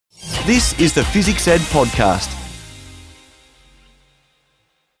This is the FizzicsEd podcast.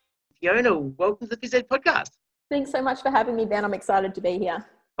 Fiona, welcome to the FizzicsEd podcast. Thanks so much for having me, Ben. I'm excited to be here.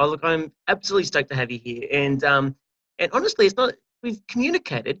 Oh, look, I'm absolutely stoked to have you here. And honestly, it's not, we've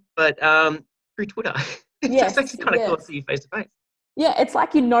communicated, but through Twitter. Yes, it's actually kind of cool to see you face to face. Yeah, it's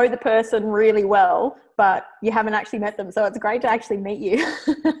like you know the person really well, but you haven't actually met them. So it's great to actually meet you.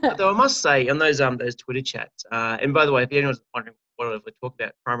 Though I must say, on those Twitter chats, and by the way, if anyone's wondering what we talk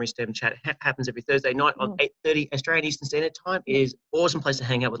about, primary STEM chat happens every Thursday night on 8:30 Australian Eastern Standard Time. It is an awesome place to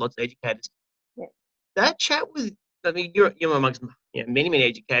hang out with lots of educators. Yeah. That chat with, I mean, you're amongst many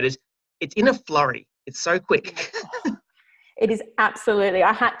educators. It's in a flurry. It's so quick. It is absolutely.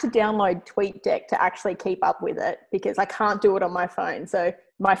 I had to download TweetDeck to actually keep up with it because I can't do it on my phone. So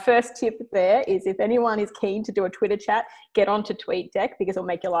my first tip there is if anyone is keen to do a Twitter chat, get onto TweetDeck because it'll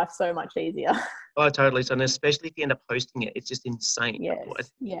make your life so much easier. Oh, totally. So, and especially if you end up posting it, it's just insane.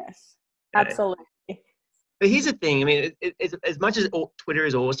 Yes, absolutely. But here's the thing. I mean, as much as Twitter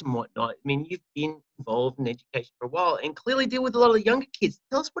is awesome and whatnot, I mean, you've been involved in education for a while and clearly deal with a lot of the younger kids.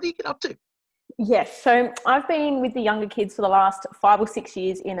 Tell us, what do you get up to? Yes, so I've been with the younger kids for the last 5 or 6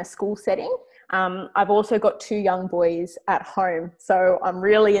 years in a school setting. I've also got 2 young boys at home, so I'm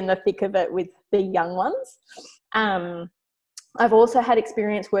really in the thick of it with the young ones. I've also had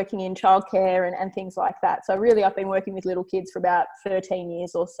experience working in childcare and things like that. So really I've been working with little kids for about 13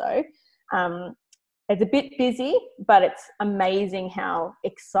 years or so. It's a bit busy, but it's amazing how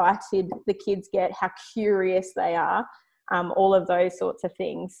excited the kids get, how curious they are. All of those sorts of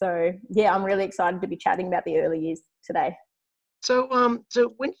things. So yeah, I'm really excited to be chatting about the early years today. So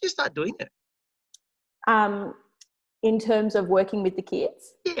when did you start doing it? In terms of working with the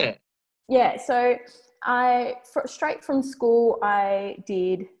kids? Yeah. So straight from school, I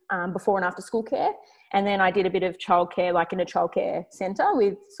did before and after school care. And then I did a bit of childcare, like in a childcare centre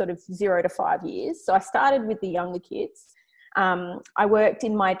with sort of 0 to 5 years. So I started with the younger kids. I worked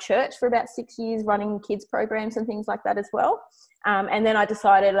in my church for about 6 years running kids programs and things like that as well. And then I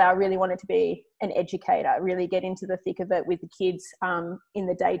decided I really wanted to be an educator, really get into the thick of it with the kids in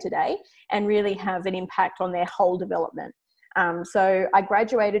the day-to-day and really have an impact on their whole development. So I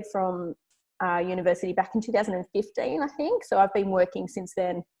graduated from university back in 2015, I think. So I've been working since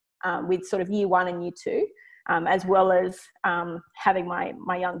then with sort of year 1 and year 2, as well as having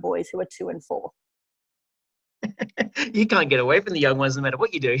my young boys who are 2 and 4. You can't get away from the young ones no matter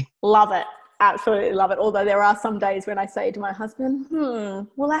what you do. Love it. Absolutely love it. Although there are some days when I say to my husband,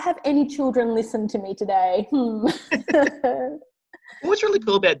 will I have any children listen to me today? What's really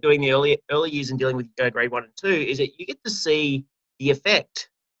cool about doing the early years and dealing with grade 1 and 2 is that you get to see the effect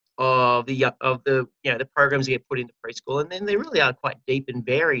of the programs you get put into preschool, and then they really are quite deep and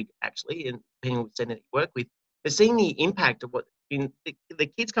varied actually, and depending on what setting that you work with. But seeing the impact of the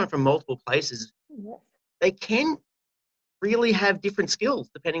kids come from multiple places. Yeah. They can really have different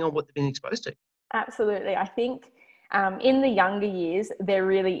skills depending on what they've been exposed to. Absolutely. I think in the younger years, there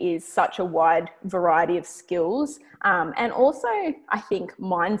really is such a wide variety of skills and also, I think,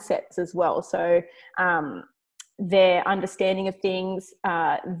 mindsets as well. So their understanding of things,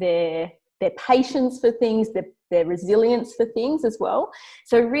 their patience for things, their resilience for things as well.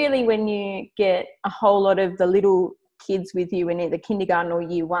 So really when you get a whole lot of the little kids with you in either kindergarten or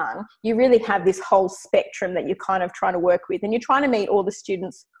year 1, you really have this whole spectrum that you're kind of trying to work with, and you're trying to meet all the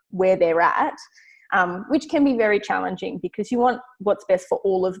students where they're at, which can be very challenging because you want what's best for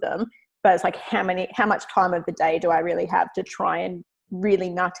all of them, but it's like how much time of the day do I really have to try and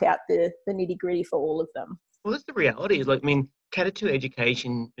really nut out the nitty gritty for all of them? Well, that's the reality. Cater 2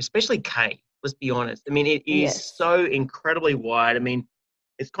 education, especially K, let's be honest. I mean, it is so incredibly wide. I mean,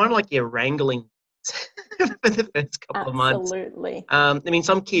 it's kind of like you're wrangling for the first couple of months. Absolutely. I mean,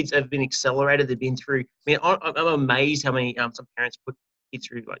 some kids have been accelerated. They've been through. I mean, I'm amazed how many some parents put kids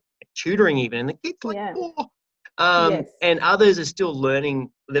through like tutoring even, and the kids and others are still learning.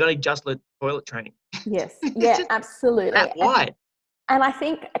 They've only just learned toilet training. Yes. Yeah. Absolutely. That wide. And I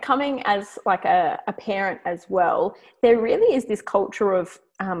think coming as like a parent as well, there really is this culture of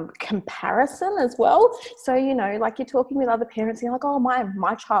comparison as well. So, like you're talking with other parents, you're like, oh,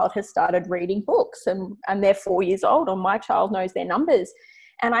 my child has started reading books and they're 4 years old, or my child knows their numbers.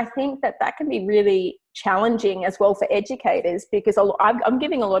 And I think that can be really challenging as well for educators, because I'm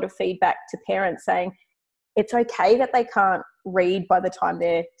giving a lot of feedback to parents saying it's okay that they can't read by the time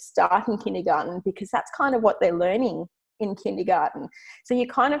they're starting kindergarten, because that's kind of what they're learning in kindergarten. So you're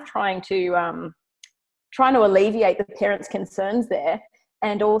kind of trying to alleviate the parents' concerns there,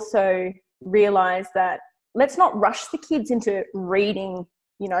 and also realize that let's not rush the kids into reading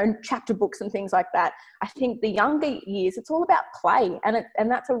chapter books and things like that. I think the younger years, it's all about play, and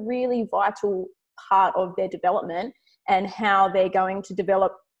that's a really vital part of their development and how they're going to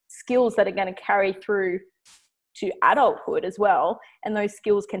develop skills that are going to carry through to adulthood as well. And those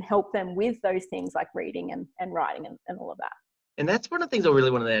skills can help them with those things like reading and writing and all of that. And that's one of the things I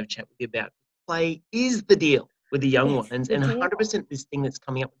really wanted to have a chat with you about. Play is the deal with the young ones, and 100% this thing that's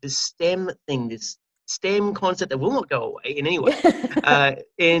coming up, this STEM thing, this STEM concept that will not go away in any way.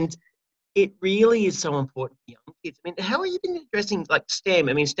 And it really is so important for young kids. I mean, how have you been addressing like STEM?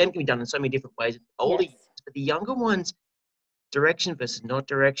 I mean, STEM can be done in so many different ways in the older years, but the younger ones, direction versus not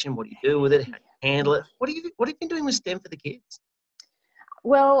direction, what do you do with it? How do you handle it? What have you been doing with STEM for the kids?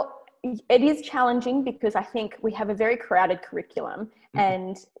 Well, it is challenging because I think we have a very crowded curriculum,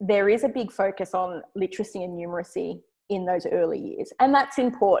 and there is a big focus on literacy and numeracy in those early years. And that's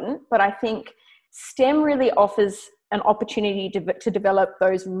important, but I think STEM really offers an opportunity to develop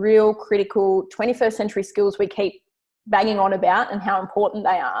those real critical 21st century skills we keep banging on about and how important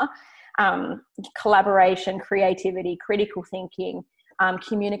they are. Collaboration, creativity, critical thinking,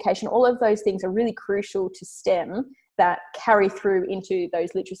 communication, all of those things are really crucial to STEM that carry through into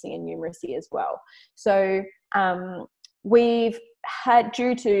those literacy and numeracy as well. So we've had,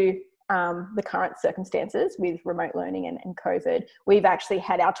 due to the current circumstances with remote learning and COVID, we've actually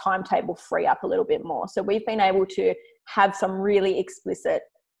had our timetable free up a little bit more. So we've been able to have some really explicit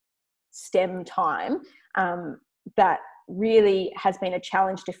STEM time that really has been a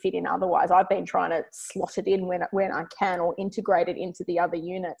challenge to fit in otherwise. I've been trying to slot it in when I can, or integrate it into the other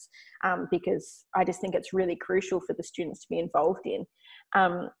units, because I just think it's really crucial for the students to be involved in.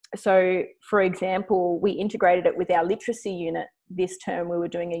 So for example, we integrated it with our literacy unit this term. We were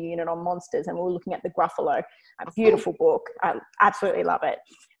doing a unit on monsters, and we were looking at the Gruffalo, a beautiful book. I absolutely love it.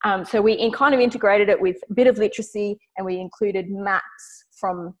 So we kind of integrated it with a bit of literacy, and we included maps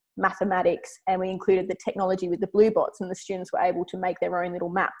from mathematics, and we included the technology with the Beebots, and the students were able to make their own little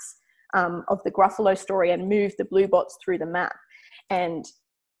maps of the Gruffalo story and move the Beebots through the map. And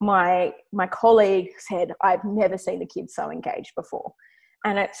my colleague said, I've never seen the kids so engaged before.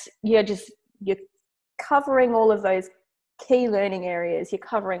 And it's, you're covering all of those key learning areas, you're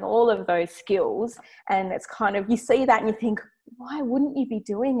covering all of those skills, and it's kind of, you see that and you think, why wouldn't you be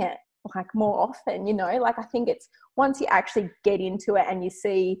doing it like more often? Like, I think it's once you actually get into it and you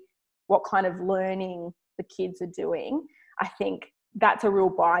see what kind of learning the kids are doing, I think that's a real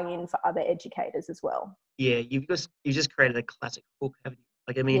buy-in for other educators as well. Yeah, you've just created a classic hook, haven't you?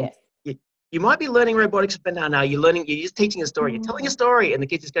 Like, I mean, you might be learning robotics, but no, you're just teaching a story. You're telling a story, and the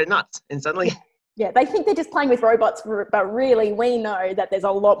kids just go nuts, and suddenly... Yeah, they think they're just playing with robots, but really we know that there's a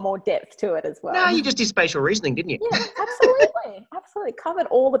lot more depth to it as well. No, you just did spatial reasoning, didn't you? Yeah, absolutely. Absolutely. Covered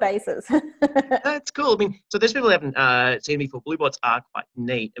all the bases. That's cool. I mean, so those people who haven't seen before, Beebots are quite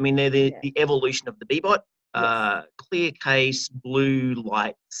neat. I mean, they're the evolution of the Beebot. Clear case, blue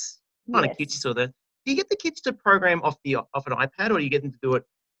lights, kind of cutesy sort of. Do you get the kids to program off an iPad, or do you get them to do it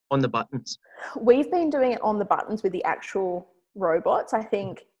on the buttons? We've been doing it on the buttons with the actual robots. I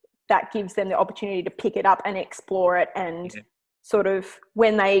think that gives them the opportunity to pick it up and explore it, and sort of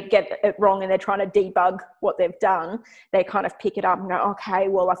when they get it wrong and they're trying to debug what they've done, they kind of pick it up and go, okay,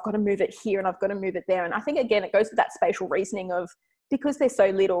 well, I've got to move it here and I've got to move it there. And I think, again, it goes to that spatial reasoning of, because they're so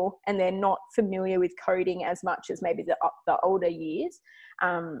little and they're not familiar with coding as much as maybe the older years,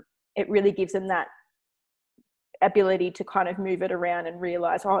 it really gives them that ability to kind of move it around and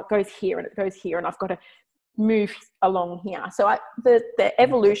realize, oh, it goes here and it goes here, and I've got to move along here. So the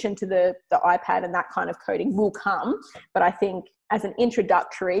evolution to the iPad and that kind of coding will come, but I think as an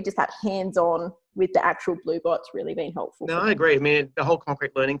introductory, just that hands-on with the actual Beebots really been helpful. No, I agree. I mean, the whole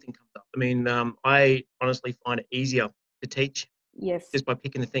concrete learning thing comes up. I mean, I honestly find it easier to teach just by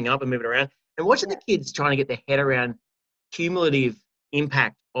picking the thing up and moving it around, and watching the kids trying to get their head around cumulative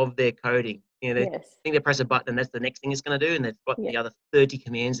impact of their coding. They think they press a button and that's the next thing it's going to do, and they've got the other 30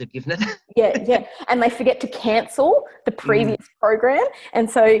 commands they've given it. And they forget to cancel the previous program, and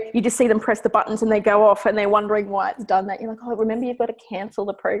so you just see them press the buttons and they go off and they're wondering why it's done that. You're like, oh, remember, you've got to cancel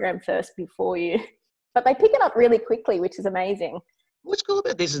the program first before you... But they pick it up really quickly, which is amazing. What's cool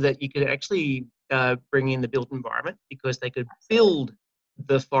about this is that you could actually bring in the built environment, because they could build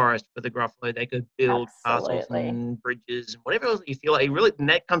the forest for the Gruffalo, they could build castles and bridges and whatever else you feel like. Really, and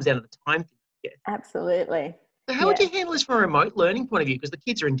that comes down to the time. Absolutely. So how would you handle this from a remote learning point of view? Because the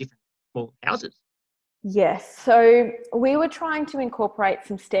kids are in different small houses. Yes. So we were trying to incorporate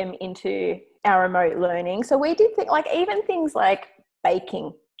some STEM into our remote learning. So we did even things like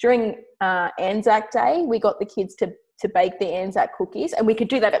baking. During Anzac Day, we got the kids to bake the Anzac cookies, and we could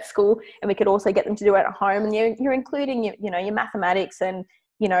do that at school, and we could also get them to do it at home. And you're including your mathematics and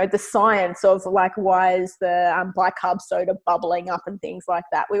you know, the science of like, why is the bicarb soda bubbling up and things like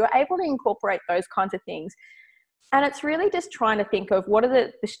that. We were able to incorporate those kinds of things. And it's really just trying to think of what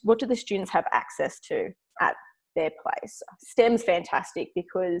do the students have access to at their place. STEM's fantastic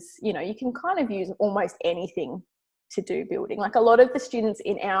because, you know, you can kind of use almost anything to do building. Like a lot of the students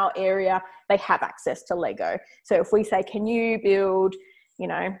in our area, they have access to Lego. So if we say, can you build, you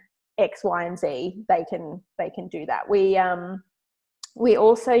know, X, Y, and Z, they can do that. We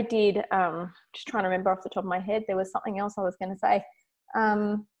also did, just trying to remember off the top of my head, there was something else I was going to say.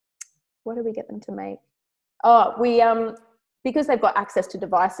 What did we get them to make? Oh, we, because they've got access to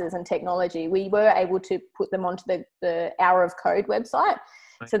devices and technology, we were able to put them onto the Hour of Code website.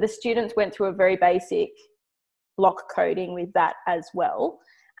 Right. So the students went through a very basic block coding with that as well.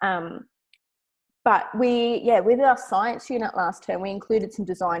 But with our science unit last term, we included some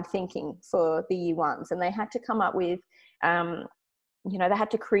design thinking for the year ones, and they had to come up with, you know, they had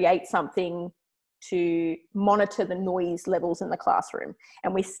to create something to monitor the noise levels in the classroom.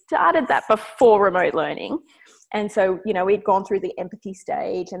 And we started that before remote learning. And so, you know, we'd gone through the empathy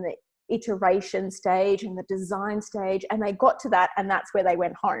stage and the iteration stage and the design stage, and they got to that, and that's where they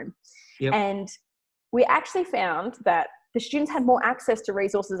went home. Yep. And we actually found that the students had more access to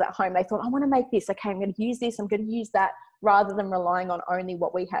resources at home. They thought, I want to make this. Okay, I'm going to use this. I'm going to use that, rather than relying on only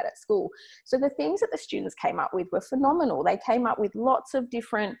what we had at school. So the things that the students came up with were phenomenal. They came up with lots of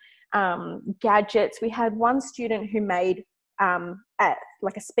different gadgets. We had one student who made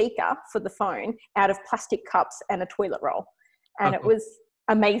like a speaker for the phone out of plastic cups and a toilet roll. And it was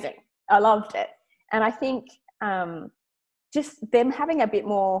amazing. I loved it. And I think just them having a bit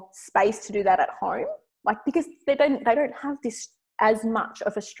more space to do that at home, like, because they don't have this as much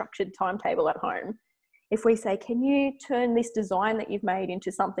of a structured timetable at home. If we say, can you turn this design that you've made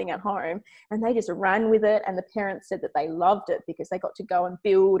into something at home? And they just ran with it. And the parents said that they loved it because they got to go and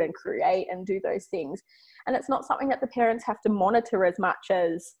build and create and do those things. And it's not something that the parents have to monitor as much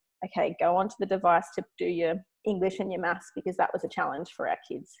as, okay, go onto the device to do your English and your maths, because that was a challenge for our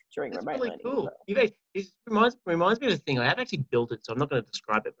kids during remote learning. Cool. It reminds me of a thing. I haven't actually built it, so I'm not going to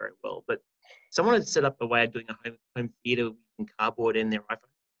describe it very well. But someone had set up a way of doing a home theatre using cardboard in their iPhone.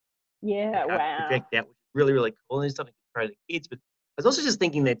 Yeah, wow. Project out, which is really, really cool. And there's something to throw the kids. But I was also just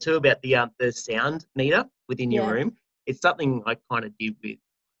thinking there too about the sound meter within your room. It's something I kind of did with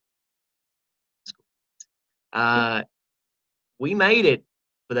school. We made it,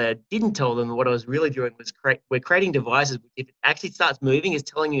 but I didn't tell them what I was really doing was we're creating devices. If it actually starts moving, it's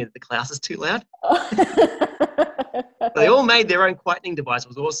telling you that the class is too loud. They all made their own quietening device. It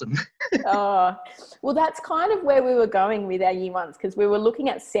was awesome. Well, that's kind of where we were going with our year ones, because we were looking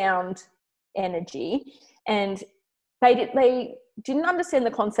at sound energy, and they didn't understand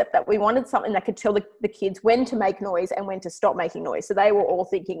the concept that we wanted something that could tell the kids when to make noise and when to stop making noise. So they were all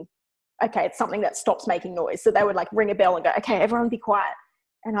thinking, okay, it's something that stops making noise. So they would like ring a bell and go, okay, everyone be quiet.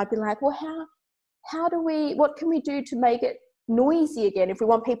 And I'd be like, well, what can we do to make it noisy again if we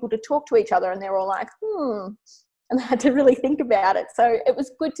want people to talk to each other? And they're all like, and they had to really think about it. So it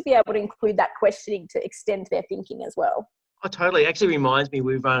was good to be able to include that questioning to extend their thinking as well. Oh, totally. It actually reminds me,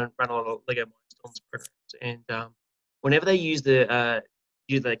 we've run a lot of Lego Mindstorms programs, and whenever they use the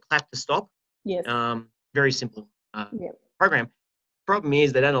clap to stop, very simple program. Problem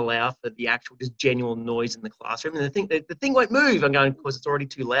is they don't allow for the actual just genuine noise in the classroom, and the thing won't move. I'm going, of course, it's already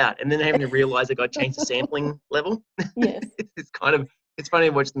too loud, and then they having to realise they got to change the sampling level. Yes, it's funny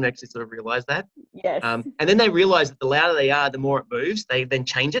to watch them actually sort of realise that. Yes, and then they realise that the louder they are, the more it moves. They then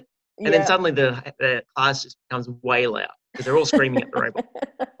change it, and then suddenly the class just becomes way loud because they're all screaming at the robot.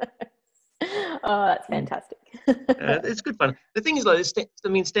 Oh, that's fantastic. It's good fun. The thing is, though,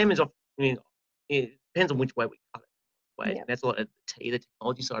 STEM is often, it depends on which way we cut it. That's a lot of the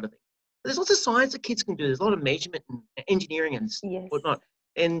technology side of things. But there's lots of science that kids can do. There's a lot of measurement and engineering and whatnot.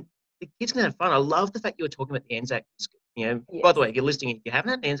 And the kids can have fun. I love the fact you were talking about the Anzac biscuit. By the way, if you're listening, if you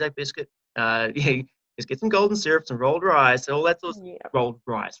haven't had an Anzac biscuit, just get some golden syrup, some rolled rice, all that sort of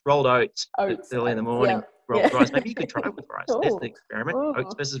rolled oats early in the morning. Rolled rice. Maybe you could try it with rice. That's the experiment.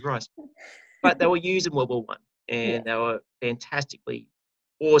 Oats versus rice. But they were used in World War I, and they were fantastically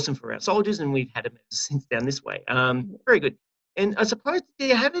awesome for our soldiers, and we've had them since down this way. Very good. And I suppose, do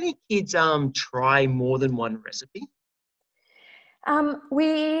you have any kids try more than one recipe?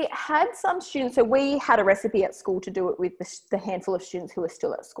 We had some students, so we had a recipe at school to do it with the handful of students who were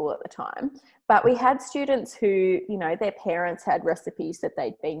still at school at the time. But we had students who, their parents had recipes that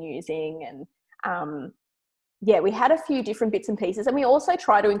they'd been using, and we had a few different bits and pieces. And we also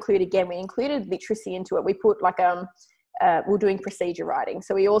try to include, we included literacy into it. We put we're doing procedure writing.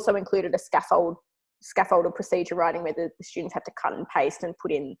 So we also included a scaffold scaffolded procedure writing where the students had to cut and paste and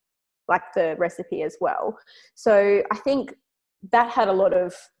put in like the recipe as well. So I think that had a lot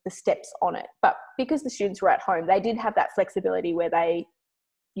of the steps on it. But because the students were at home, they did have that flexibility where they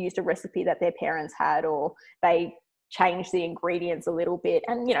used a recipe that their parents had, or they changed the ingredients a little bit.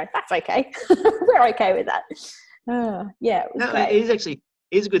 And, you know, that's okay. We're okay with that. Yeah, it was great. It is actually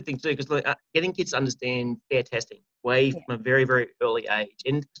a good thing too, because like, getting kids to understand fair testing from a very, very early age.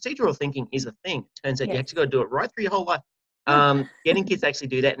 And procedural thinking is a thing. It turns out you actually got to do it right through your whole life. Getting kids to actually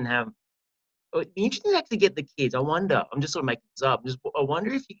do that and have, it'd be interesting to actually get the kids. I wonder, I'm just sort of making this up. I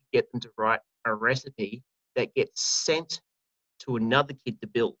wonder if you could get them to write a recipe that gets sent to another kid to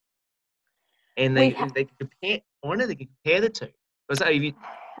build. And they can compare, I wonder if they can compare the two.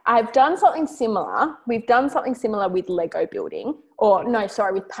 I've done something similar. We've done something similar with Lego building,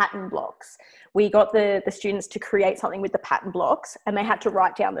 with pattern blocks. We got the students to create something with the pattern blocks, and they had to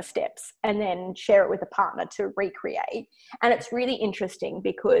write down the steps and then share it with a partner to recreate. And it's really interesting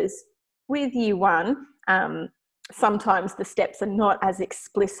because with year one, sometimes the steps are not as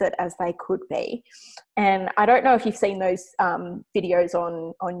explicit as they could be. And I don't know if you've seen those videos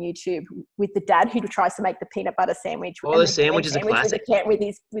on YouTube with the dad who tries to make the peanut butter sandwich. Oh, the sandwich is a classic. With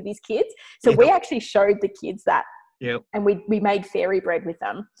his kids. So we actually showed the kids that. Yep. And we made fairy bread with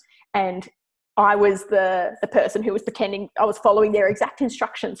them. And I was the person who was pretending I was following their exact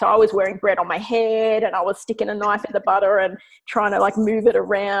instructions. So I was wearing bread on my head, and I was sticking a knife in the butter and trying to like move it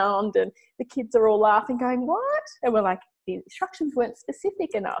around. And the kids are all laughing, going, "What?" And we're like, the instructions weren't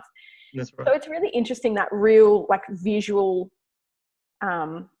specific enough. That's right. So it's really interesting, that real like visual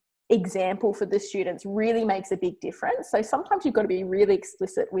example for the students really makes a big difference. So sometimes you've got to be really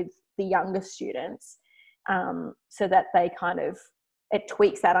explicit with the younger students so that they kind of, it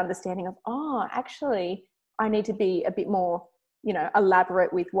tweaks that understanding of, actually, I need to be a bit more, you know,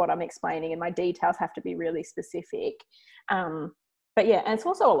 elaborate with what I'm explaining, and my details have to be really specific. But yeah, and it's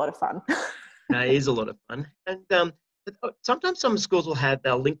also a lot of fun. It is a lot of fun. And sometimes some schools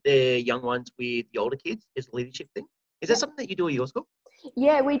they'll link their young ones with the older kids as a leadership thing. Is that something that you do at your school?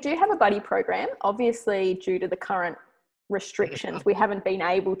 Yeah, we do have a buddy program. Obviously, due to the current restrictions, we haven't been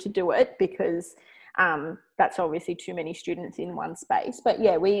able to do it because that's obviously too many students in one space. But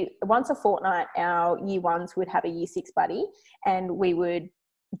yeah, once a fortnight, our year ones would have a year 6 buddy, and we would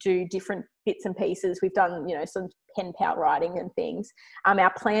do different bits and pieces. We've done, you know, some pen pal writing and things.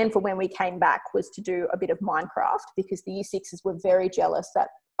 Our plan for when we came back was to do a bit of Minecraft, because the year 6s were very jealous that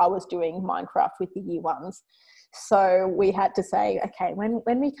I was doing Minecraft with the year ones. So we had to say, okay,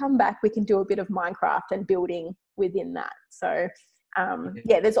 when we come back, we can do a bit of Minecraft and building within that. So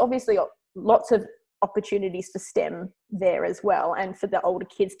there's obviously lots of opportunities for STEM there as well, and for the older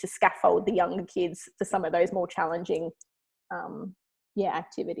kids to scaffold the younger kids for some of those more challenging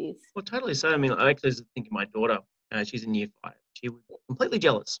activities. Well, totally. So I mean, I actually was thinking my daughter, she's in year 5. She was completely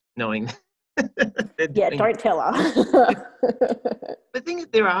jealous knowing don't tell her. The thing is,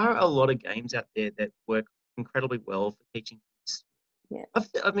 there are a lot of games out there that work incredibly well for teaching kids. Yeah.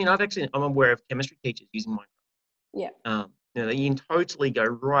 I'm aware of chemistry teachers using Minecraft. Yeah. You know, you can totally go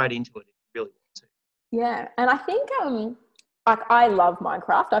right into it if you really want to. Yeah, and I think I love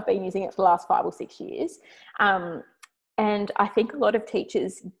Minecraft. I've been using it for the last 5 or 6 years, and I think a lot of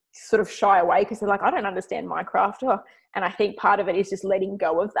teachers sort of shy away because they're like, I don't understand Minecraft. And I think part of it is just letting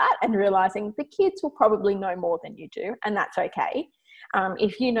go of that and realizing the kids will probably know more than you do, and that's okay.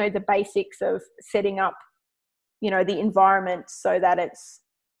 If you know the basics of setting up, you know, the environment so that it's,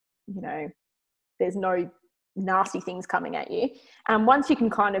 you know, there's no nasty things coming at you. Once you can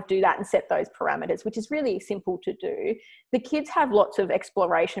kind of do that and set those parameters, which is really simple to do, the kids have lots of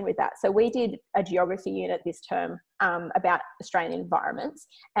exploration with that. So we did a geography unit this term about Australian environments,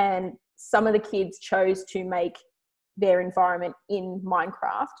 and some of the kids chose to make their environment in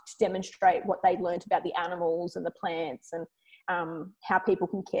Minecraft to demonstrate what they'd learned about the animals and the plants and how people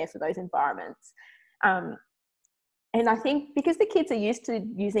can care for those environments. And I think because the kids are used to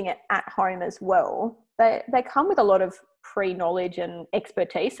using it at home as well, they come with a lot of pre-knowledge and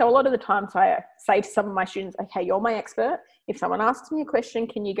expertise. So a lot of the times I say to some of my students, okay, you're my expert. If someone asks me a question,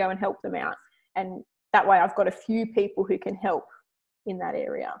 can you go and help them out? And that way I've got a few people who can help in that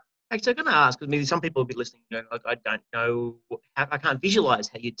area. Actually, I'm going to ask, because maybe some people will be listening, you know, like, I don't know, I can't visualize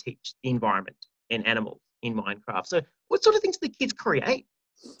how you teach the environment and animals in Minecraft. So what sort of things do the kids create?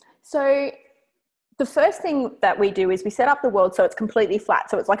 So the first thing that we do is we set up the world so it's completely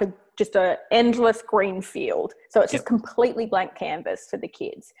flat. So it's like just an endless green field. So it's just completely blank canvas for the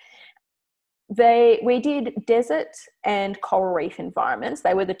kids. We did desert and coral reef environments.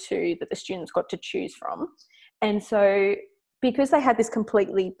 They were the two that the students got to choose from. And so because they had this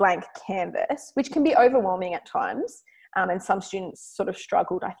completely blank canvas, which can be overwhelming at times, and some students sort of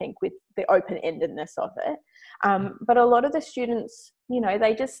struggled, I think, with the open-endedness of it. But a lot of the students,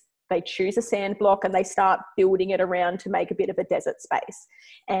 they choose a sand block and they start building it around to make a bit of a desert space.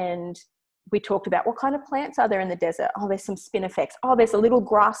 And we talked about what kind of plants are there in the desert. Oh, there's some spinifex. Oh, there's a little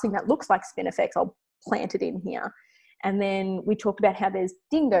grass thing that looks like spinifex. I'll plant it in here. And then we talked about how there's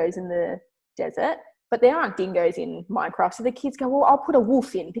dingoes in the desert, but there aren't dingoes in Minecraft. So the kids go, well, I'll put a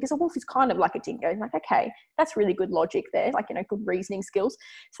wolf in because a wolf is kind of like a dingo. I'm like, okay, that's really good logic there, good reasoning skills.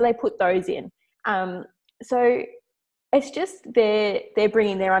 So they put those in. So it's just they're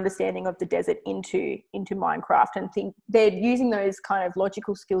bringing their understanding of the desert into Minecraft, and they're using those kind of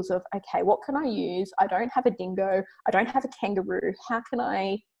logical skills of, okay, what can I use? I don't have a dingo. I don't have a kangaroo. How can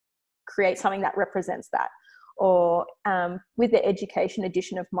I create something that represents that? Or with the education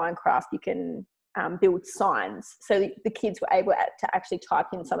edition of Minecraft, you can build signs. So the kids were able to actually type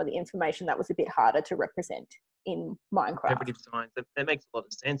in some of the information that was a bit harder to represent in Minecraft. Decorative signs. That makes a lot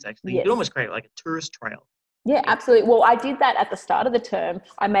of sense, actually. Yes. You could almost create like a tourist trail. Yeah, absolutely. Well, I did that at the start of the term.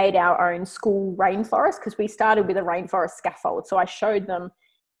 I made our own school rainforest because we started with a rainforest scaffold. So I showed them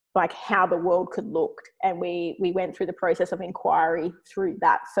like how the world could look, and we went through the process of inquiry through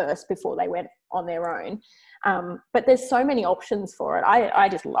that first before they went on their own. But there's so many options for it. I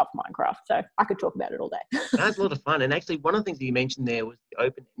just love Minecraft, so I could talk about it all day. That's a lot of fun. And actually, one of the things that you mentioned there was the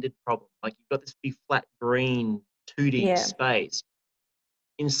open-ended problem. Like, you've got this big flat green 2D space.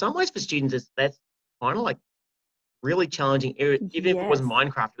 In some ways, for students, that's kind of like really challenging. Even if it wasn't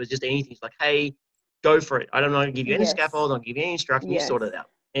Minecraft, it was just anything. It's like, hey, go for it. I don't know, give you any scaffold, I'll give you any instruction, you sort it out.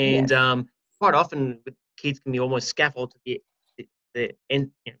 And quite often, with kids can be almost scaffold to the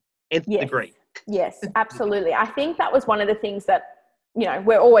nth degree. Yes, absolutely. I think that was one of the things that,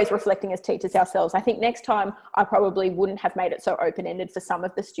 we're always reflecting as teachers ourselves. I think next time I probably wouldn't have made it so open-ended for some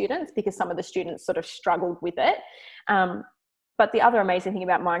of the students, because some of the students sort of struggled with it. But the other amazing thing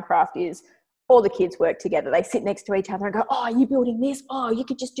about Minecraft is all the kids work together. They sit next to each other and go, oh, are you building this? Oh, you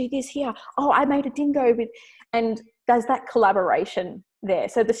could just do this here. Oh, I made a dingo with, and there's that collaboration there.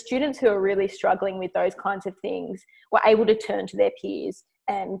 So the students who are really struggling with those kinds of things were able to turn to their peers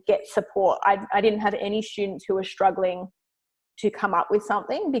and get support. I didn't have any students who were struggling to come up with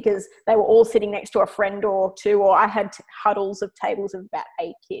something because they were all sitting next to a friend or two, or I had huddles of tables of about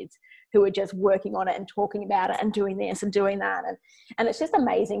 8 kids who were just working on it and talking about it and doing this and doing that. And it's just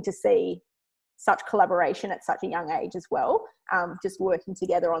amazing to see such collaboration at such a young age as well, just working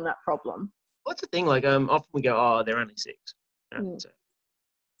together on that problem. What's the thing, like, often we go, oh, they're only 6.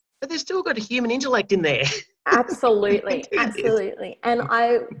 But they've still got a human intellect in there. Absolutely, absolutely. And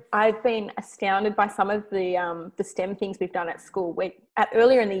I've been astounded by some of the STEM things we've done at school.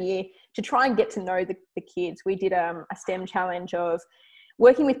 Earlier in the year, to try and get to know the kids, we did a STEM challenge of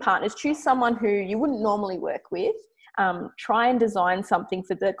working with partners. Choose someone who you wouldn't normally work with. Try and design something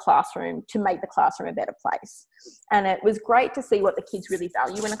for the classroom to make the classroom a better place. And it was great to see what the kids really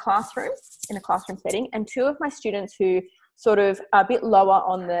value in a classroom setting. And 2 of my students who sort of are a bit lower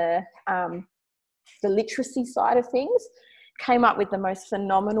on the literacy side of things came up with the most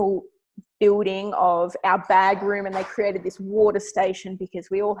phenomenal building of our bag room, and they created this water station because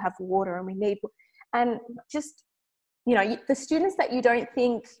we all have water and we need, and just, the students that you don't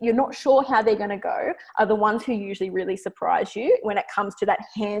think, you're not sure how they're going to go are the ones who usually really surprise you when it comes to that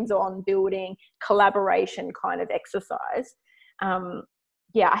hands-on building, collaboration kind of exercise.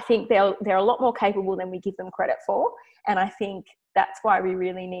 I think they're a lot more capable than we give them credit for. And I think that's why we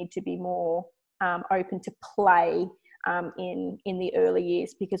really need to be more open to play in the early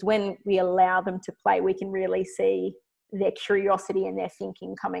years, because when we allow them to play, we can really see their curiosity and their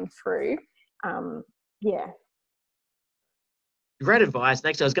thinking coming through. Great advice.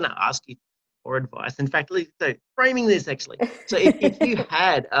 Next, I was going to ask you for advice. In fact, so framing this actually. So if you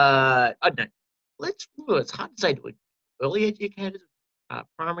had, I don't know, it's hard to say to early educators,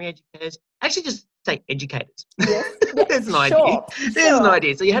 primary educators, actually just say educators. Yes. There's an idea. There's an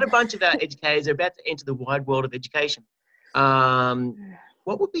idea. So you had a bunch of our educators are about to enter the wide world of education.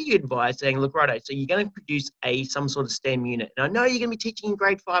 What would be your advice saying, look, righto, so you're going to produce some sort of STEM unit. And I know you're going to be teaching in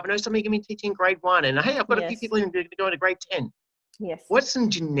grade 5. I know some of you are going to be teaching in grade 1. And hey, I've got a few people who are going to go into grade 10. Yes. What's some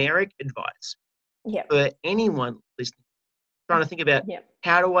generic advice for anyone listening, trying to think about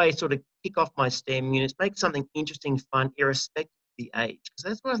how do I sort of kick off my STEM units, make something interesting, fun, irrespective of the age? Because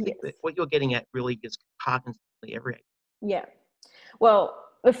that's what I think that what you're getting at really is harkens to every age. Yeah. Well,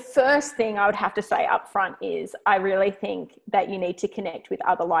 the first thing I would have to say up front is I really think that you need to connect with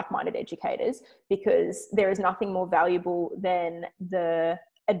other like-minded educators, because there is nothing more valuable than the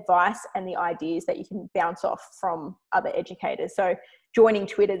advice and the ideas that you can bounce off from other educators. So joining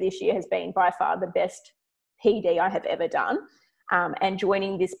Twitter this year has been by far the best PD I have ever done. And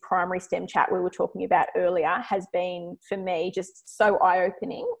joining this primary STEM chat we were talking about earlier has been, for me, just so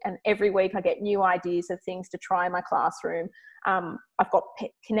eye-opening. And every week I get new ideas of things to try in my classroom. I've got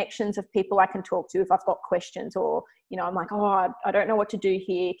connections of people I can talk to if I've got questions, or, you know, I'm like, oh, I don't know what to do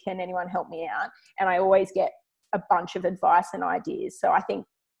here. Can anyone help me out? And I always get a bunch of advice and ideas. So I think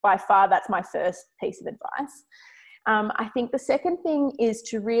by far that's my first piece of advice. I think the second thing is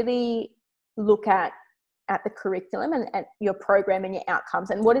to really look at the curriculum and at your program and your outcomes,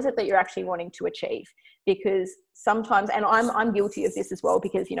 and what is it that you're actually wanting to achieve. Because sometimes, and I'm guilty of this as well,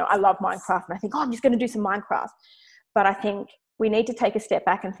 because, you know, I love Minecraft and I think, oh, I'm just going to do some Minecraft. But I think we need to take a step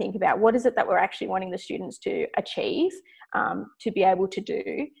back and think about what is it that we're actually wanting the students to achieve, to be able to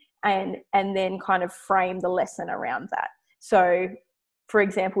do, and then kind of frame the lesson around that. So, for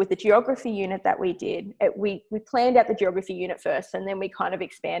example, with the geography unit that we did, we planned out the geography unit first, and then we kind of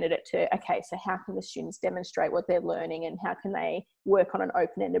expanded it to, okay, so how can the students demonstrate what they're learning and how can they work on an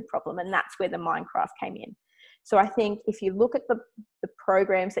open-ended problem? And that's where the Minecraft came in. So I think if you look at the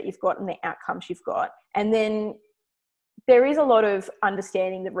programs that you've got and the outcomes you've got, and then there is a lot of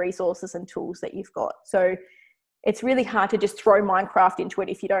understanding the resources and tools that you've got. So it's really hard to just throw Minecraft into it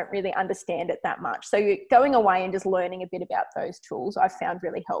if you don't really understand it that much. So you're going away and just learning a bit about those tools, I've found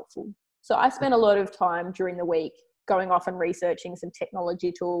really helpful. So I spent a lot of time during the week going off and researching some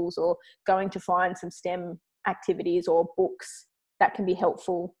technology tools, or going to find some STEM activities or books that can be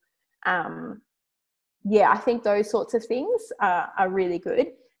helpful. Yeah, I think those sorts of things are really good.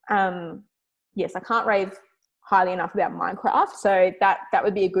 Yes, I can't rave highly enough about Minecraft, so that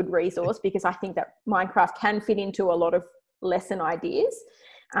would be a good resource, because I think that Minecraft can fit into a lot of lesson ideas.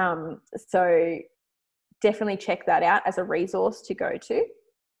 So definitely check that out as a resource to go to.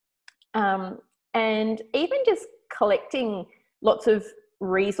 And even just collecting lots of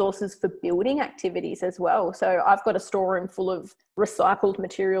resources for building activities as well. So I've got a storeroom full of recycled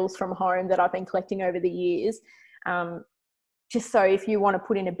materials from home that I've been collecting over the years. Just so if you want to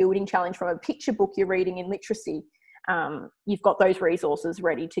put in a building challenge from a picture book you're reading in literacy, you've got those resources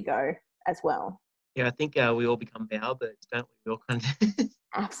ready to go as well. Yeah, I think we all become bowerbirds, don't we? We all kind of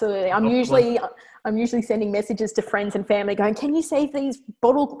Absolutely. I'm usually sending messages to friends and family going, can you save these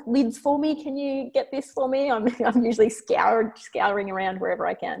bottle lids for me? Can you get this for me? I'm usually scouring around wherever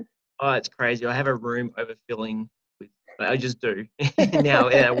I can. Oh, it's crazy. I have a room overfilling with, I just do now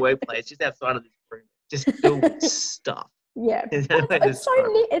at our workplace, just outside of this room, just filled with stuff. Yeah, it's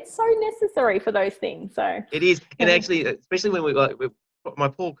so necessary for those things. So it is, and actually, especially when we got my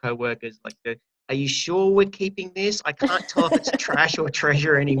poor co-workers, like, are you sure we're keeping this? I can't tell if it's trash or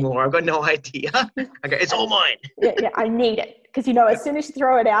treasure anymore. I've got no idea. Okay, it's all mine. Yeah, I need it, because you know, as soon as you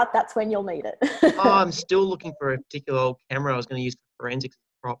throw it out, that's when you'll need it. Oh, I'm still looking for a particular old camera I was going to use for forensics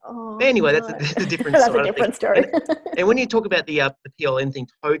prop. Oh, but anyway, no. that's a different that's side a different story. And when you talk about the PLN thing,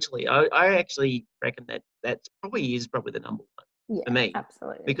 totally, I actually reckon that's probably the number one for me.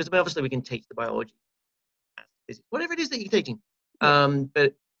 Absolutely. Because obviously we can teach the biology, physics, whatever it is that you're teaching.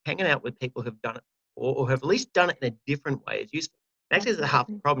 But hanging out with people who've done it before, or have at least done it in a different way, is useful. Actually, there's a half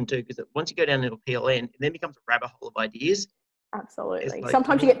the problem too, because once you go down into PLN, it then becomes a rabbit hole of ideas. Absolutely. Like,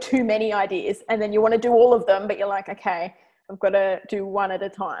 sometimes you get too many ideas, and then you want to do all of them, but you're like, okay, I've got to do one at a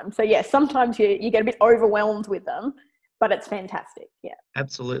time. So yeah, sometimes you get a bit overwhelmed with them, but it's fantastic. Yeah.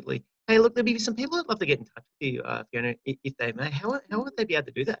 Absolutely. Hey, look, there'll be some people that'd love to get in touch with you, Fiona, if they may. How would they be able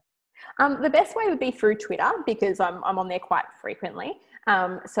to do that? The best way would be through Twitter, because I'm on there quite frequently.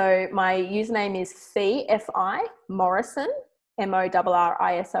 So my username is Fi Morrison,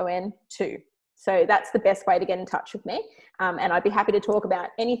 Morrison 2. So that's the best way to get in touch with me. And I'd be happy to talk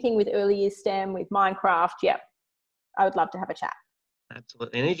about anything with early years STEM, with Minecraft. Yeah, I would love to have a chat.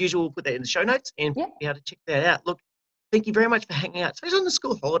 Absolutely. And as usual, we'll put that in the show notes and be able to check that out. Look, thank you very much for hanging out. So it's on the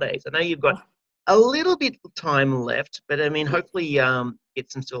school holidays. I know you've got a little bit of time left, but I mean, hopefully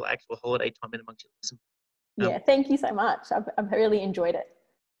get some still actual holiday time in amongst you. Yeah, thank you so much. I've really enjoyed it.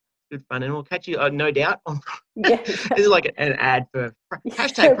 Good fun, and we'll catch you, no doubt. Yeah. This is like an ad for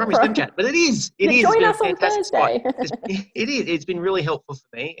hashtag primary STEM chat, but it is. Join us on Thursday. It is. It's been really helpful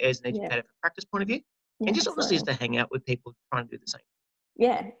for me as an educator from a practice point of view, and just obviously just to hang out with people trying to do the same.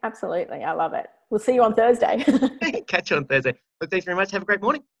 Yeah, absolutely. I love it. We'll see you on Thursday. Catch you on Thursday. Look, thanks very much. Have a great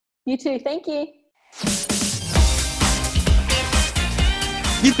morning. You too. Thank you.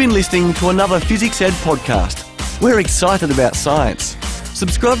 You've been listening to another FizzicsEd podcast. We're excited about science.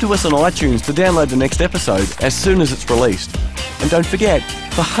 Subscribe to us on iTunes to download the next episode as soon as it's released. And don't forget,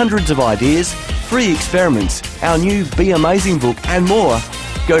 for hundreds of ideas, free experiments, our new Be Amazing book and more,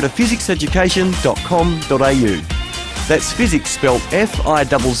 go to fizzicseducation.com.au. That's physics spelled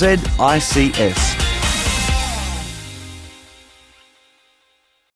F-I-Z-Z-I-C-S.